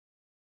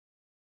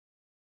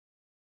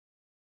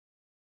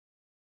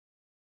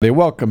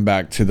Welcome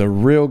back to the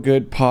Real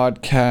Good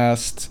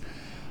Podcast.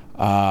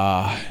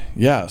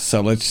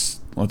 So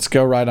let's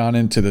go right on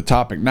into the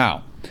topic.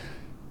 Now,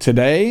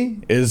 today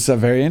is a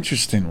very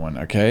interesting one,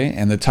 okay?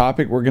 And the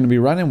topic we're going to be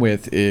running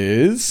with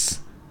is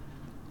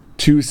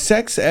to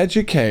sex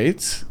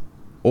educate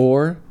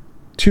or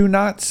to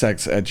not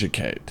sex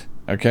educate,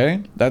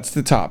 okay? That's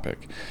the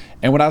topic.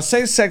 And when I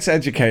say sex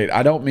educate,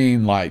 I don't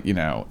mean like,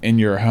 in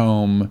your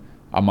home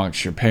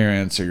amongst your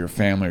parents or your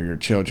family or your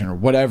children or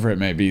whatever it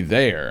may be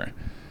there.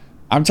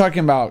 I'm talking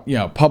about,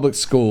 public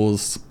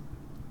schools,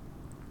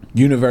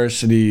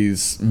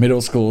 universities, middle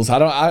schools.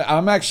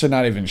 I'm actually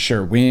not even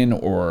sure when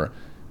or,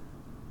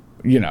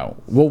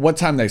 what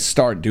time they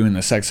start doing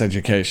the sex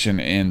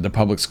education in the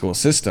public school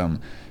system.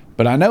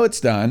 But I know it's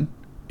done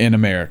in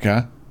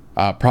America.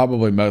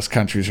 Probably most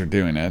countries are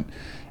doing it.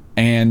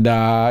 And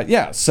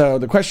so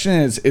the question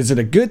is it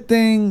a good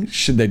thing?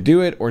 Should they do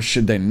it or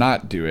should they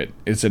not do it?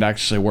 Is it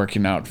actually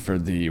working out for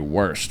the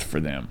worst for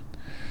them?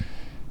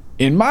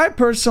 In my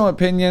personal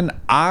opinion,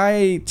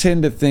 I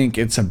tend to think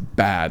it's a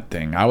bad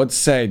thing. I would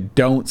say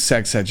don't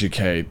sex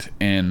educate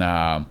in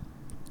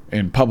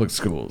public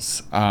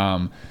schools.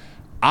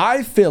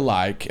 I feel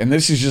like, and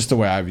this is just the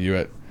way I view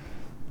it,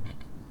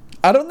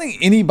 I don't think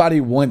anybody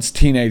wants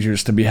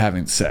teenagers to be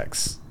having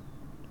sex.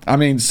 I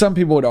mean, some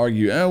people would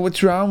argue,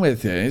 what's wrong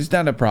with it? It's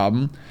not a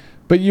problem.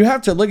 But you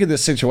have to look at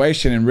this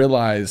situation and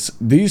realize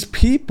these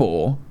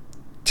people,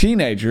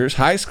 teenagers,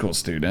 high school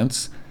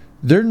students,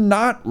 they're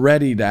not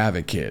ready to have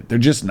a kid. They're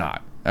just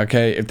not.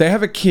 Okay? If they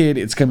have a kid,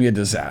 it's going to be a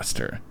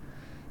disaster.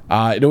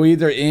 It'll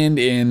either end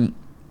in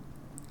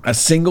a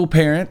single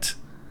parent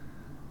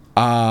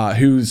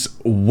who's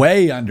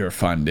way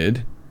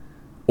underfunded,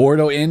 or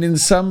it'll end in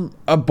some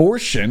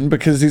abortion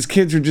because these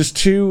kids are just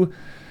too,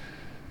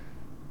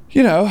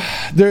 they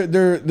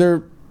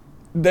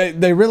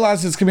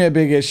realize it's going to be a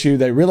big issue.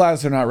 They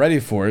realize they're not ready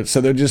for it, so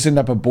they'll just end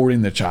up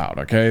aborting the child.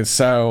 Okay?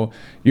 So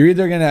you're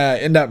either going to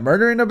end up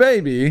murdering a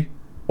baby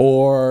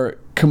or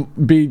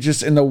be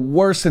just in the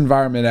worst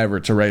environment ever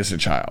to raise a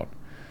child.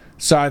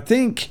 So I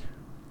think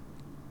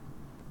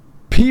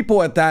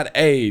people at that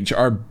age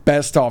are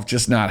best off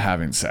just not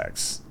having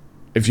sex.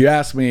 If you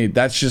ask me,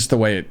 that's just the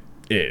way it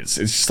is.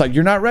 It's just like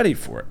you're not ready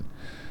for it.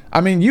 I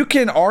mean, you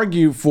can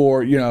argue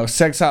for,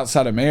 sex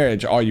outside of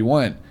marriage all you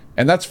want,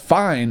 and that's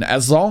fine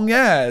as long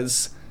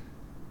as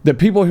the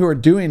people who are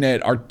doing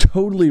it are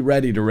totally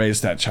ready to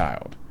raise that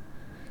child.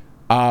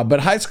 But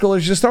high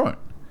schoolers just aren't.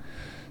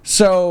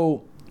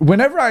 So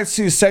whenever I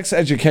see sex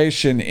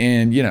education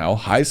in,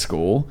 high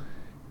school,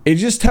 it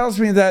just tells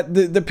me that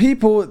the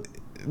people,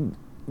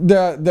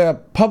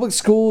 the public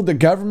school, the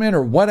government,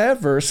 or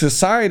whatever,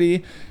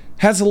 society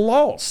has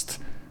lost.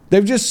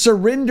 They've just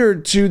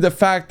surrendered to the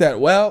fact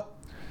that,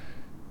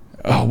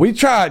 we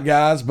tried,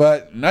 guys,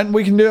 but nothing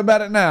we can do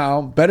about it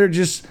now. Better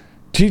just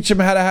teach them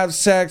how to have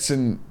sex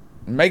and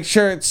make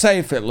sure it's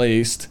safe at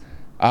least,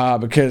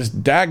 because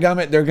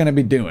dadgummit, they're going to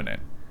be doing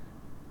it.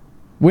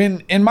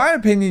 When, in my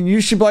opinion, you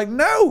should be like,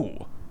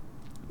 no,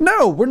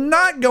 we're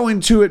not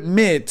going to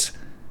admit,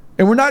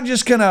 and we're not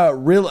just going to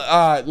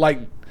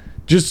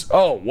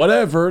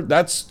whatever,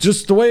 that's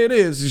just the way it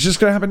is. It's just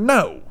going to happen.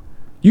 No.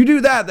 You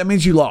do that, that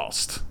means you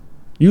lost.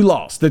 You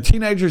lost. The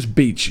teenagers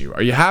beat you.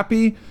 Are you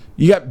happy?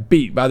 You got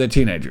beat by the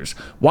teenagers.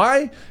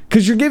 Why?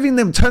 Because you're giving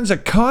them tons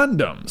of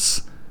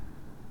condoms.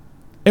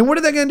 And what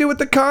are they going to do with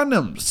the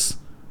condoms?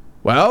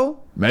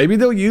 Well, maybe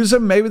they'll use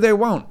them, maybe they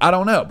won't. I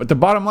don't know. But the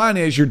bottom line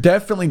is you're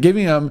definitely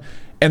giving them,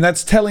 and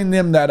that's telling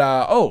them that,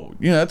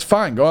 that's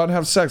fine. Go out and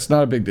have sex.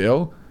 Not a big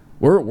deal.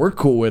 We're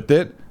cool with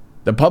it.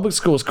 The public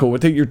school's cool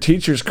with it. Your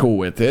teacher's cool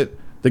with it.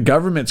 The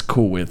government's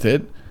cool with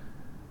it.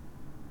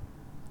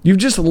 You've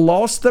just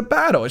lost the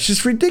battle. It's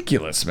just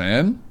ridiculous,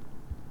 man.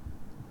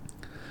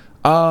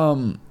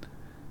 So,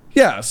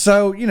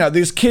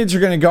 these kids are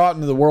going to go out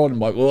into the world and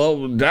be like, well,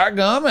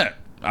 dadgummit,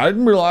 I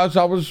didn't realize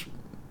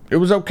it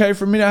was okay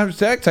for me to have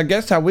sex. I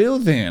guess I will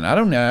then. I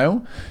don't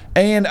know.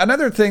 And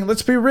another thing,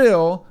 let's be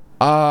real.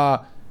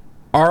 Are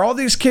all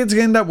these kids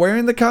going to end up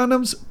wearing the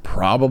condoms?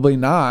 Probably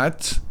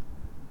not.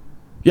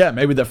 Yeah,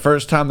 maybe the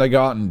first time they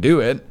go out and do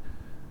it.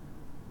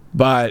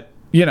 But,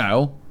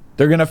 they're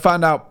going to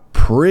find out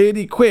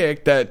pretty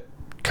quick that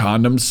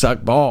condoms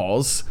suck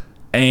balls.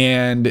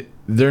 And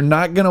they're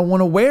not going to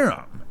want to wear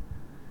them.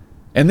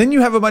 And then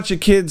you have a bunch of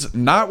kids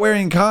not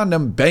wearing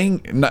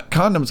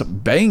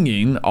condoms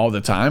banging all the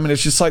time. And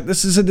it's just like,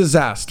 this is a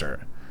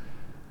disaster.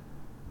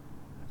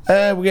 We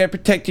got to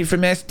protect you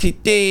from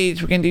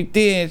STDs. We're going to do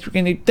this. We're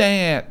going to do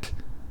that.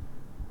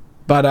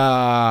 But,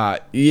 oh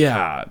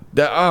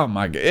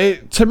my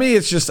God. To me,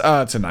 it's just,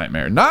 it's a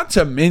nightmare. Not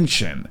to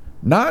mention,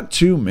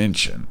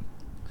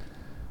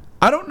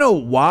 I don't know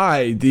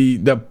why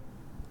the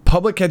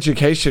public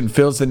education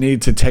feels the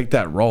need to take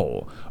that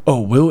role.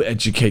 Oh, we'll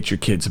educate your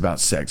kids about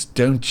sex.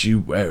 Don't you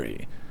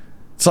worry.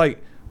 It's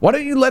like, why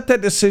don't you let that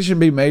decision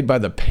be made by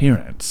the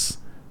parents?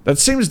 That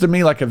seems to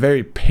me like a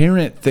very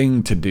parent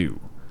thing to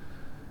do.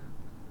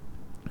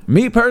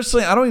 Me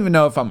personally, I don't even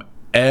know if I'm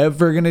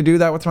ever going to do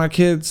that with my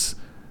kids.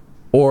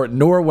 or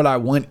nor would I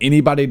want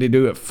anybody to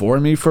do it for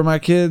me for my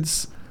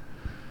kids.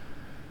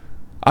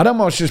 I'd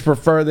almost just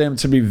prefer them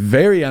to be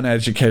very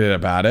uneducated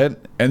about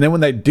it. And then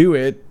when they do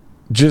it,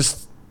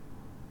 just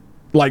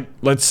like,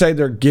 let's say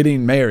they're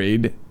getting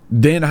married,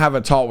 then have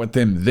a talk with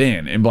them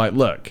then and be like,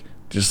 look,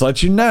 just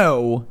let you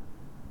know,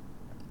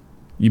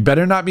 you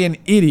better not be an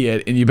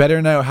idiot and you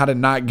better know how to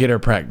not get her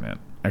pregnant,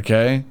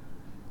 okay?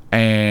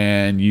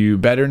 And you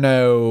better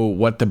know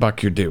what the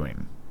buck you're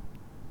doing.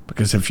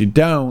 Because if you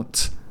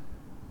don't,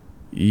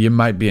 you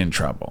might be in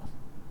trouble.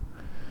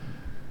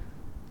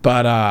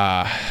 But,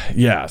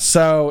 yeah,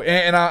 so,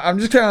 and I'm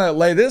just going to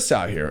lay this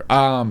out here.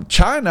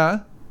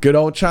 China, good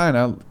old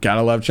China,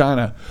 gotta love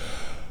China.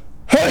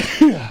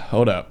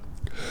 Hold up.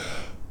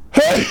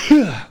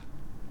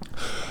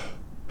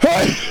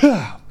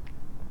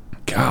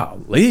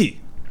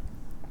 Golly.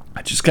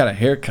 I just got a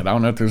haircut. I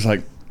don't know if there's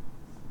like,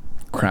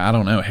 I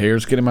don't know,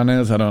 hairs getting in my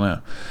nose. I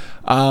don't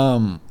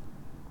know.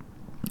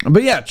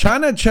 But yeah,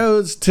 China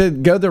chose to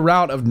go the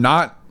route of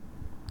not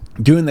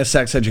doing the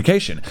sex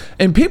education.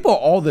 And people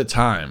all the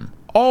time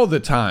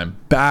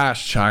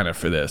bash China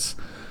for this.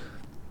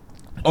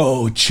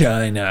 Oh,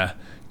 China.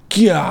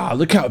 God,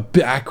 look how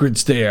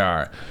backwards they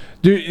are.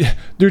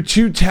 They're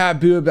too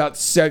taboo about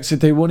sex that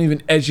they won't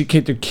even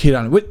educate their kid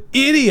on it. What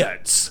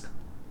idiots!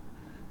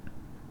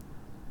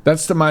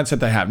 That's the mindset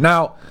they have.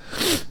 Now,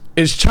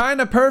 is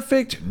China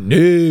perfect?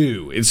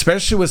 No.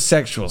 Especially with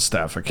sexual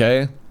stuff,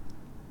 okay?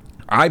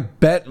 I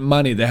bet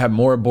money they have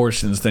more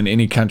abortions than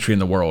any country in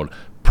the world.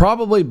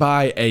 Probably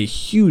by a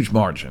huge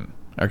margin,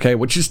 okay?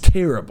 Which is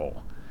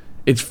terrible.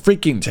 It's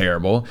freaking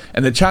terrible.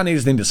 And the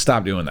Chinese need to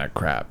stop doing that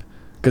crap.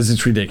 Because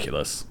it's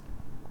ridiculous.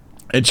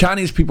 And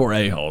Chinese people are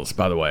a-holes,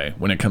 by the way,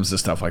 when it comes to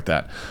stuff like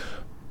that.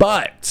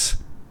 But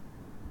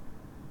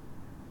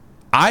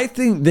I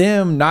think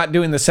them not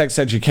doing the sex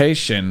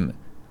education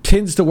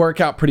tends to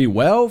work out pretty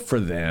well for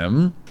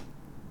them,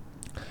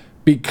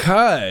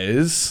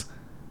 because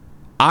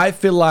I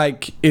feel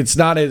like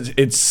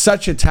it's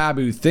such a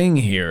taboo thing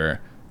here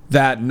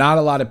that not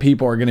a lot of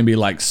people are going to be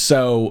like,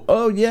 so,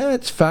 oh yeah,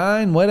 it's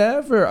fine,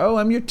 whatever. Oh,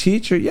 I'm your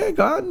teacher. Yeah,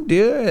 go out and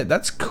do it.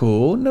 That's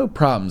cool. No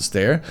problems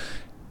there.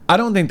 I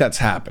don't think that's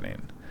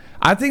happening.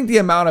 I think the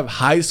amount of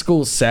high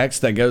school sex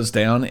that goes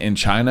down in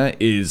China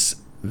is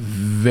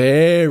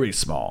very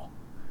small.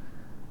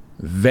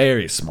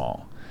 Very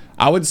small.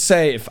 I would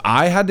say, if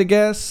I had to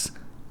guess,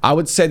 I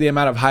would say the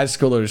amount of high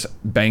schoolers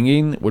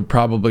banging would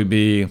probably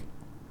be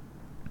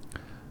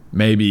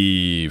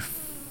maybe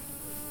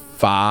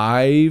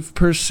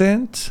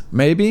 5%,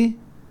 maybe.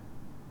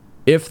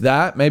 If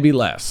that, maybe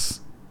less.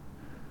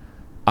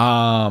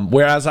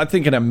 Whereas I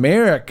think in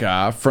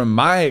America, from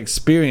my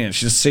experience,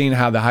 just seeing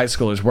how the high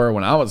schoolers were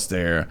when I was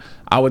there,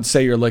 I would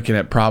say you're looking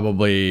at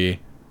probably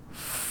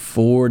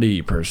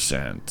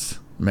 40%,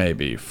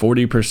 maybe.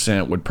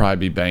 40% would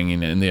probably be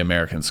banging in the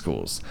American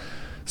schools.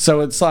 So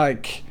it's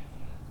like,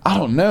 I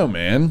don't know,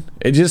 man.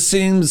 It just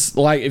seems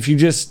like if you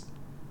just,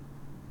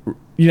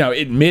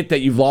 admit that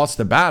you've lost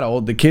the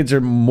battle, the kids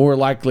are more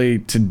likely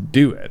to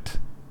do it.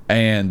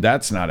 And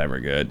that's not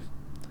ever good.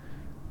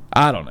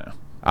 I don't know.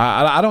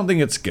 I don't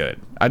think it's good.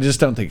 I just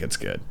don't think it's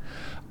good.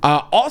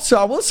 Also,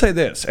 I will say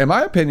this. In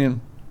my opinion,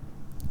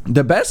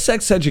 the best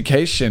sex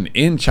education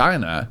in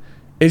China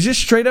is just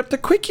straight up the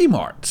quickie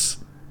marts.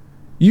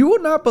 You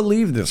will not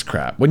believe this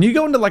crap. When you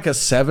go into like a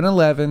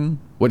 7-Eleven,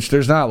 which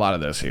there's not a lot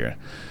of this here,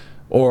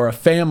 or a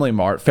Family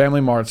Mart.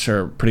 Family Marts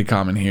are pretty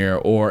common here.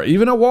 Or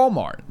even a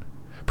Walmart.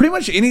 Pretty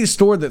much any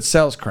store that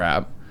sells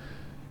crap,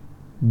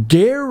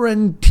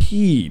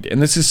 guaranteed,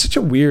 and this is such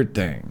a weird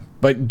thing,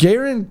 but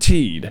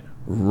guaranteed,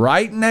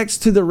 right next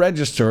to the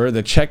register,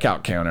 the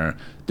checkout counter,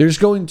 there's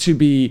going to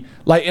be,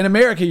 like in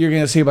America, you're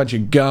going to see a bunch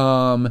of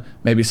gum,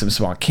 maybe some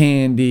small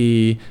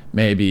candy,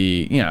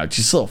 maybe,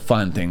 just little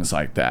fun things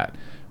like that.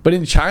 But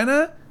in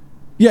China,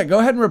 yeah, go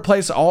ahead and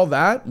replace all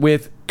that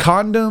with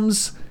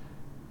condoms.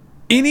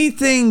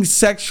 Anything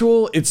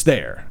sexual, it's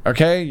there,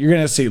 okay? You're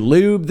going to see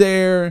lube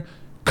there,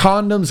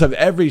 condoms of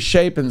every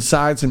shape and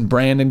size and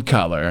brand and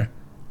color,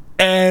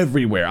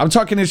 everywhere. I'm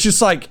talking, it's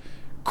just like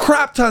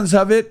crap tons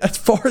of it as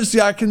far as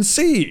the eye can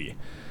see.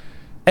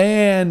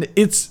 And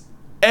it's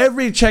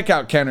every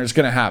checkout counter is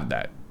going to have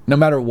that, no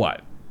matter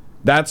what.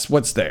 That's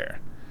what's there.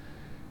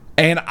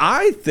 And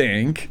I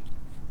think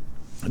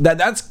that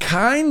that's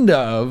kind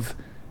of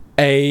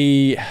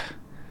I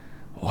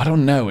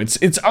don't know.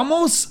 It's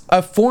almost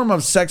a form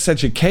of sex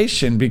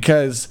education,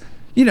 because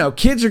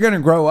kids are going to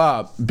grow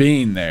up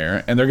being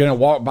there, and they're going to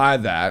walk by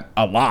that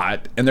a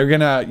lot, and they're going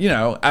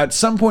to, at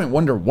some point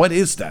wonder, what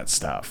is that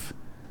stuff?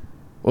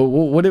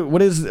 What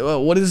is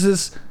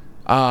this?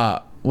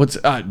 What's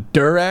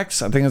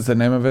Durex? I think that's the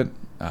name of it.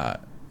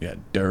 Yeah,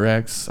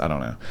 Durex. I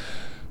don't know.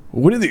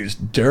 What are these?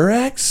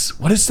 Durex?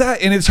 What is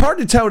that? And it's hard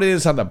to tell what it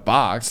is on the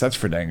box. That's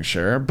for dang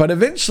sure. But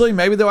eventually,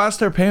 maybe they'll ask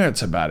their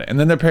parents about it, and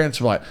then their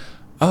parents will be like,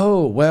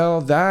 "Oh,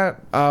 well,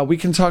 that we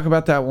can talk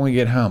about that when we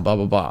get home." Blah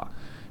blah blah.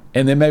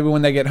 And then maybe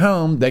when they get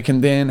home, they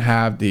can then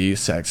have the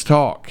sex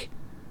talk.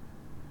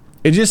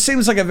 It just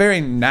seems like a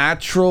very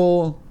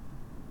natural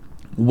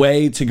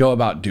way to go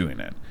about doing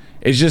it.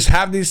 is just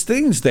have these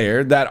things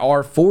there that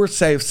are for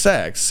safe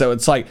sex. So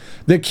it's like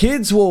the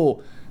kids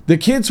will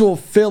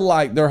feel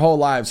like their whole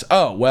lives,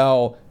 oh,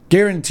 well,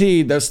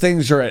 guaranteed those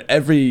things are at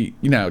every,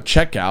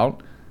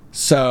 checkout.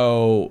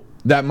 So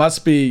that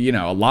must be,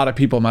 a lot of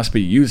people must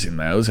be using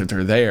those if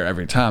they're there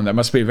every time. That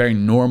must be a very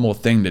normal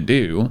thing to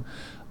do.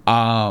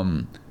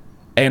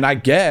 And I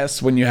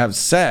guess when you have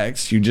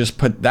sex, you just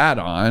put that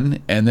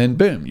on and then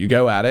boom, you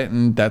go at it,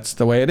 and that's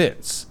the way it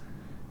is.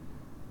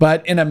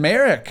 But in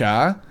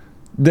America,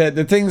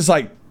 the things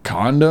like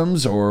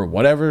condoms or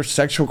whatever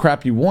sexual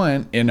crap you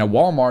want in a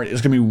Walmart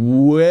is going to be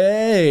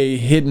way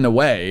hidden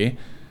away.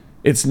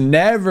 It's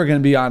never going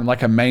to be on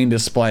like a main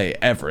display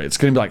ever. It's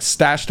going to be like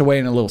stashed away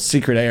in a little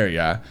secret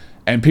area,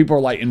 and people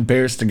are like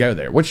embarrassed to go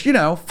there, which,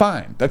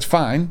 fine. That's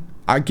fine.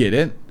 I get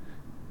it.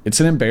 It's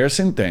an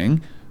embarrassing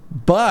thing.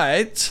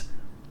 But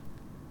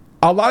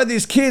a lot of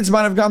these kids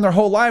might have gone their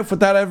whole life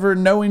without ever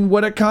knowing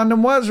what a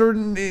condom was or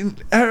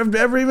have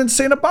ever even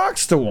seen a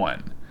box to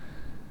one.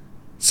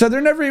 So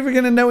they're never even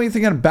going to know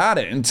anything about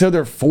it until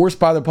they're forced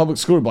by the public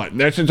school to be like,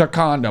 this is a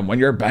condom. When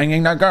you're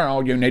banging a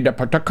girl, you need to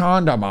put the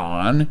condom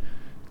on.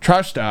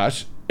 Trust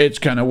us, it's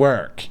going to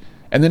work.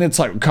 And then it's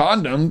like,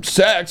 condom,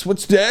 sex,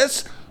 what's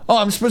this? Oh,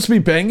 I'm supposed to be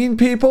banging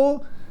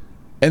people?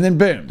 And then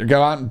boom, they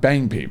go out and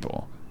bang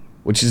people,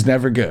 which is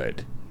never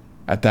good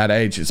at that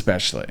age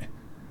especially.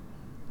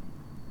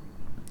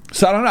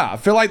 So I don't know. I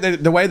feel like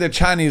the way the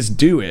Chinese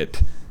do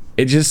it,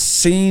 it just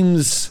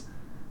seems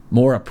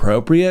more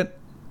appropriate.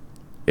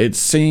 It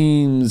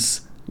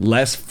seems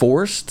less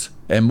forced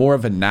and more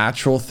of a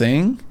natural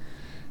thing.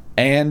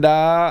 And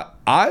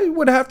I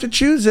would have to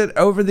choose it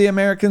over the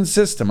American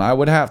system. I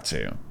would have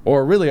to.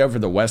 Or really over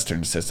the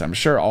Western system. I'm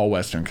sure all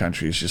Western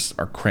countries just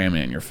are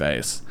cramming it in your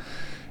face.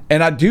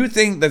 And I do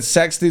think that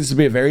sex needs to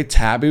be a very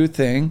taboo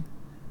thing.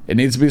 It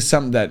needs to be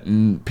something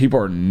that people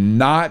are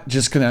not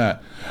just going to,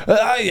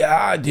 oh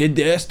yeah, I did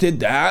this, did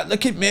that.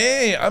 Look at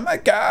me. Oh my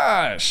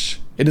gosh.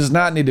 It does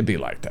not need to be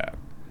like that.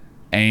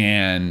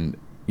 And,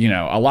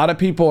 a lot of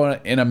people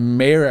in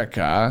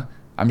America,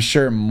 I'm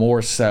sure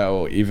more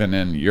so even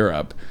in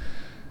Europe,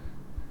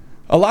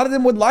 a lot of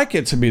them would like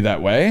it to be that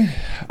way,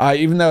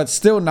 even though it's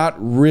still not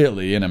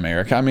really in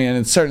America. I mean,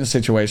 in certain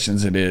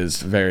situations, it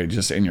is very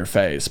just in your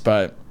face.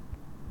 But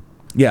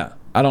yeah,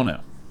 I don't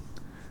know.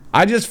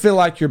 I just feel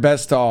like you're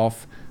best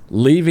off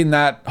leaving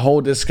that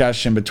whole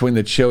discussion between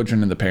the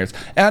children and the parents.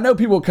 And I know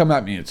people will come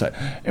at me and say,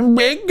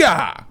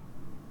 Wigga!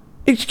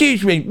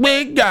 Excuse me,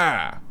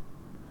 Wigga!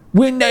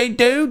 When they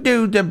do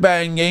the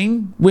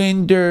banging,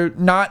 when they're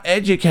not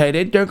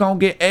educated, they're going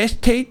to get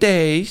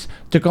STDs,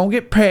 they're going to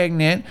get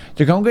pregnant,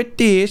 they're going to get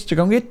this, they're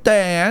going to get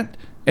that.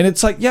 And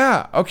it's like,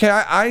 yeah, okay,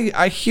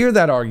 I hear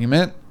that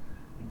argument.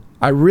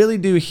 I really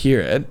do hear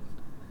it.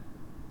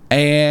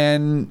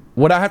 And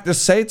what I have to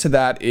say to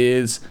that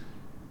is,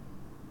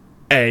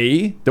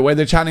 the way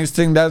the Chinese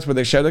thing does, where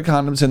they show the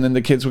condoms and then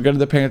the kids will go to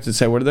the parents and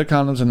say, what are the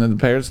condoms? And then the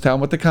parents tell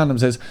them what the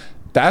condoms is.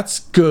 That's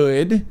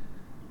good.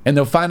 And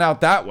they'll find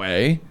out that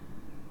way.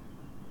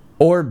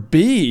 Or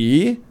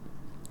B,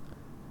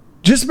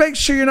 just make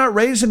sure you're not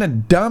raising a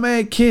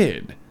dumb-ass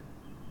kid.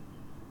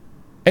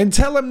 And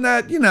tell them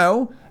that,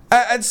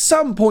 at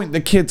some point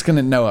the kid's going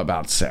to know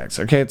about sex.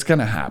 Okay, it's going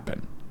to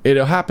happen.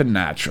 It'll happen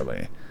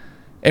naturally.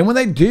 And when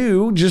they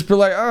do, just be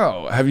like,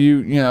 oh, have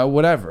you,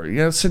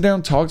 whatever. Sit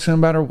down, talk to them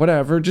about it or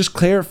whatever. Just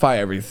clarify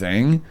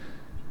everything.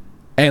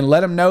 And let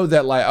them know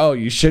that, like, oh,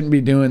 you shouldn't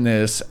be doing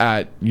this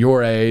at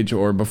your age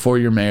or before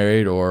you're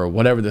married or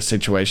whatever the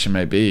situation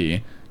may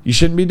be. You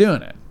shouldn't be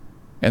doing it.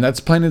 And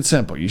that's plain and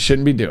simple. You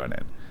shouldn't be doing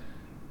it.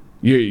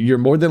 You're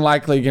more than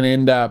likely going to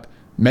end up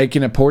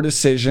making a poor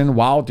decision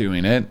while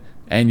doing it.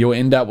 And you'll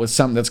end up with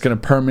something that's going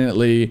to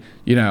permanently,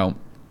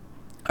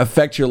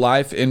 affect your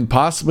life in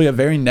possibly a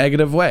very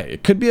negative way.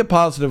 It could be a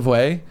positive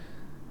way,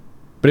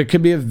 but it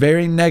could be a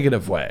very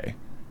negative way.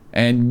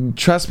 And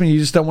trust me, you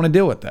just don't want to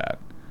deal with that.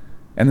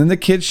 And then the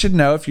kids should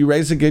know, if you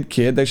raise a good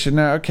kid, they should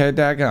know, okay,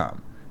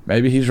 daggone,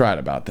 maybe he's right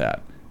about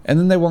that. And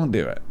then they won't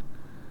do it.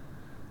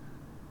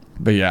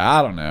 But yeah,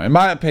 I don't know. In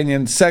my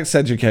opinion, sex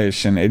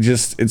education,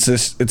 it's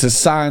a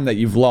sign that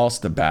you've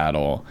lost the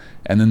battle,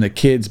 and then the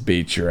kids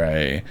beat your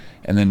A,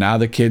 and then now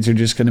the kids are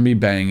just going to be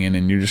banging,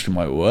 and you're just going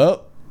to be like,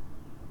 well,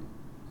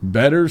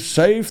 better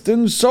safe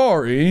than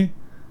sorry.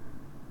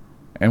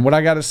 And what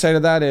I got to say to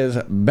that is,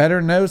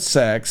 better no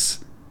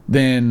sex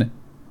than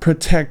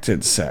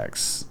protected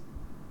sex,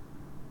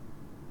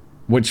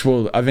 which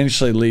will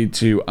eventually lead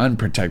to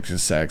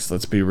unprotected sex,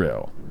 let's be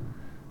real.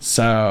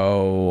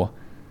 So,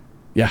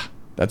 yeah.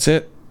 That's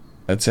it.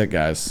 That's it,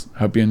 guys.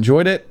 Hope you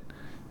enjoyed it.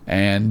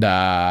 And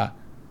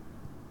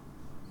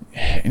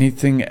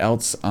anything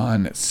else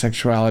on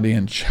sexuality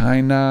in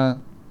China?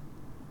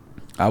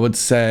 I would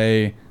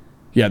say,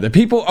 yeah, the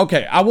people.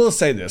 Okay, I will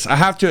say this. I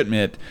have to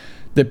admit,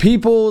 the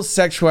people's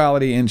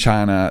sexuality in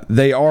China,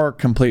 they are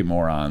complete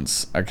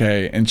morons.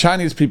 Okay, and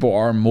Chinese people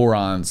are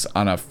morons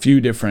on a few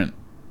different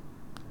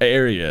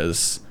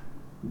areas,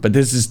 but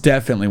this is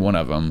definitely one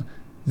of them.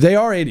 they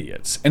are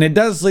idiots, and it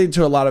does lead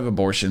to a lot of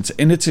abortions,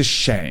 and it's a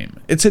shame.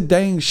 It's a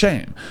dang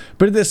shame.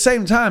 But at the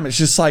same time, it's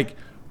just like,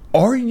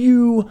 are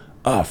you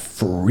a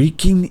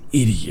freaking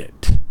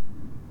idiot?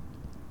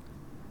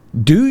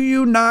 Do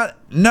you not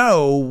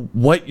know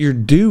what you're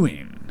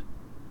doing?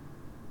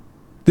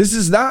 This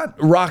is not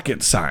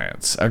rocket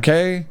science,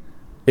 okay?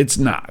 It's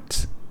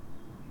not.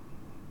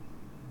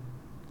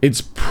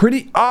 It's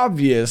pretty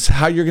obvious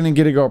how you're going to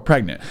get a girl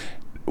pregnant.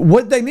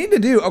 What they need to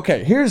do,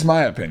 okay, here's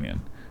my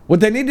opinion.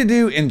 What they need to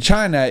do in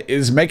China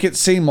is make it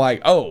seem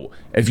like, oh,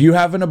 if you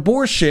have an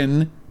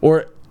abortion,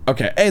 or,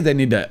 okay, they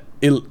need to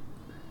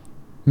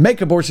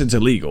make abortions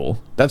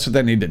illegal. That's what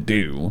they need to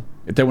do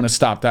if they want to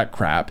stop that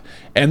crap.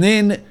 And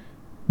then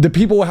the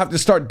people will have to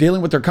start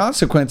dealing with their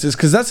consequences,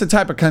 because that's the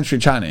type of country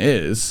China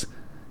is.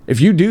 If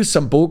you do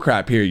some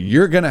bullcrap here,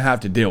 you're going to have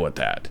to deal with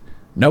that.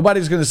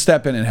 Nobody's going to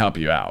step in and help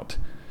you out.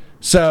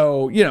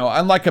 So, you know,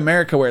 unlike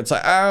America, where it's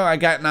like, oh, I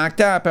got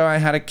knocked up. Oh, I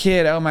had a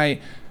kid. Oh, my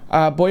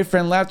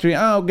boyfriend left me.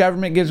 Oh,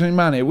 government gives me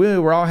money.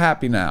 Woo, we're all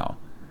happy now.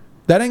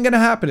 That ain't going to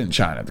happen in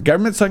China. The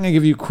government's not going to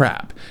give you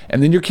crap.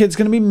 And then your kid's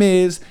going to be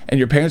Ms. and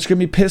your parents are going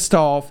to be pissed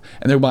off.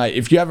 And they're like,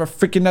 if you have a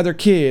freaking another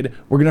kid,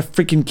 we're going to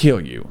freaking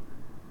kill you.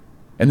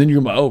 And then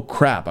you're like, oh,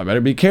 crap, I better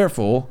be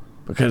careful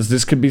because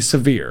this could be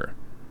severe.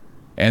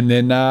 And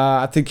then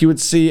I think you would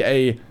see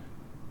a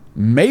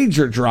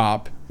major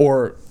drop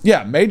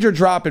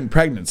in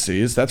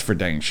pregnancies. That's for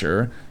dang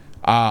sure.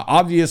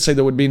 Obviously,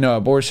 there would be no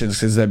abortions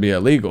because that'd be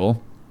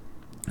illegal.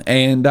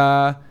 And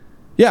I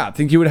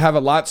think you would have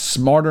a lot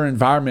smarter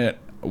environment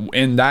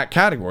in that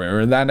category or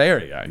in that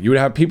area. You would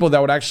have people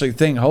that would actually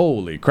think,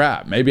 holy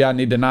crap, maybe I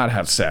need to not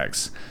have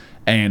sex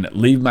and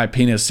leave my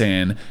penis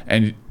in,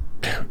 and,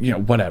 you know,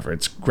 whatever.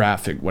 It's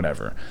graphic,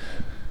 whatever.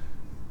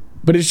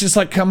 But it's just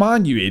like, come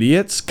on, you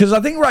idiots. Because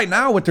I think right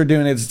now what they're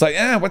doing is it's like,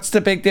 what's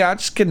the big deal? I'll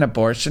just get an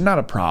abortion, not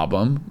a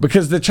problem.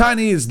 Because the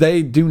Chinese,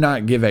 they do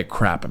not give a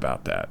crap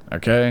about that,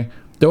 okay?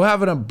 They'll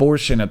have an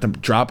abortion at the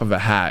drop of a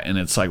hat, and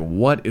it's like,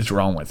 what is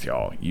wrong with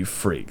y'all, you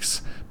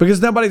freaks?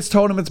 Because nobody's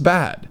told them it's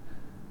bad.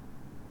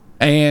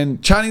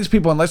 And Chinese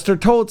people, unless they're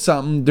told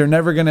something, they're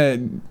never going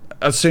to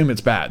assume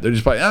it's bad. They're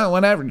just like, oh,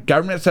 whatever.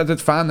 Government says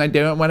it's fine, they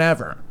do it,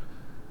 whatever.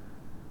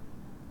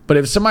 But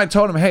if somebody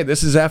told them, hey,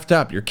 this is effed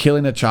up, you're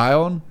killing a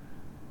child,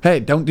 hey,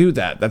 don't do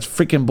that, that's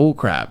freaking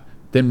bullcrap,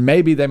 then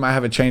maybe they might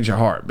have a change of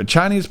heart. But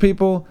Chinese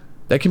people,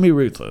 they can be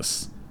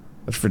ruthless.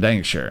 That's for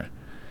dang sure.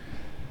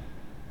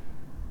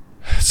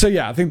 So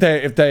yeah, I think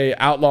if they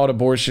outlawed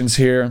abortions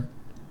here,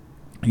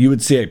 you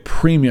would see a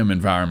premium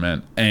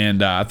environment,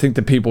 and I think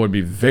the people would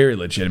be very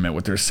legitimate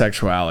with their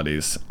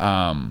sexualities.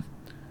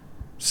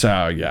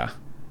 So yeah.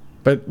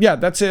 But yeah,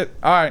 that's it.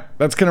 All right,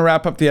 that's going to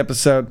wrap up the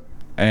episode.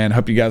 And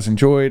hope you guys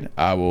enjoyed.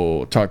 I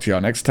will talk to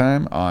y'all next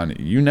time on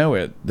You Know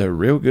It, the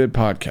Real Good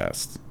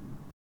Podcast.